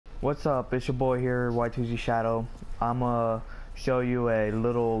What's up? It's your boy here, Y2Z Shadow. I'ma show you a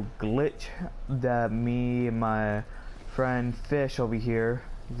little glitch that me and my friend Fish over here,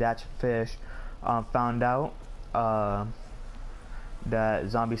 that's Fish, found out that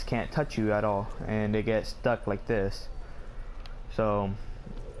zombies can't touch you at all and they get stuck like this. So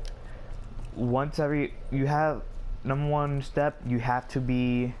you have number one step, you have to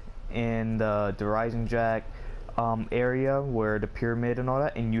be in the Rising Jack area where the pyramid and all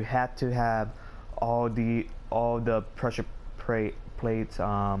that, and you have to have all the pressure plates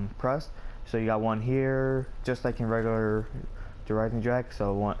pressed. So you got one here, just like in regular the Rising Jack.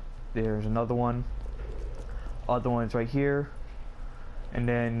 So there's another one, other one's right here, and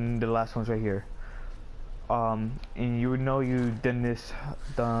then the last one's right here. And you would know you done this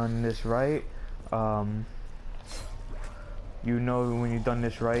right. You know when you've done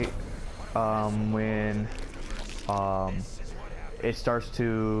this right when it starts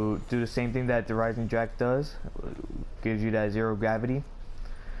to do the same thing that the Rising Jack does, gives you that zero gravity.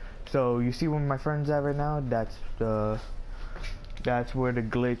 So you see where my friend's at right now, that's where the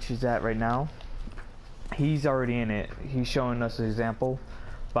glitch is at right now. He's already in it, he's showing us an example,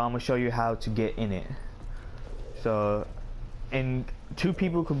 but I'm gonna show you how to get in it. So, and two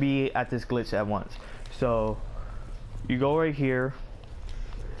people could be at this glitch at once. So you go right here,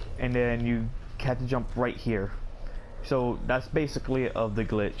 and then you have to jump right here. So that's basically of the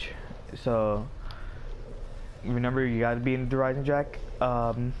glitch. So remember, you got to be in the Rising Jack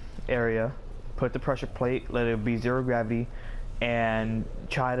area, put the pressure plate, let it be zero gravity, and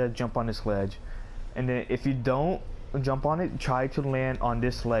try to jump on this ledge. And then if you don't jump on it, try to land on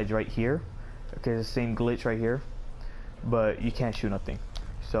this ledge right here. Okay, the same glitch right here, but you can't shoot nothing.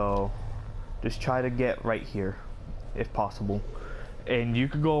 So just try to get right here if possible. And you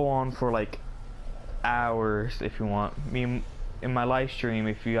could go on for like hours if you want. Me in my live stream,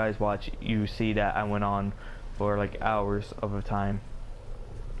 if you guys watch, you see that I went on for like hours of a time.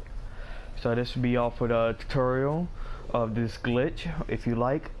 So this will be all for the tutorial of this glitch. If you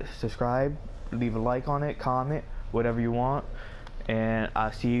like, subscribe, leave a like on it, comment, whatever you want, and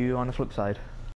I'll see you on the flip side.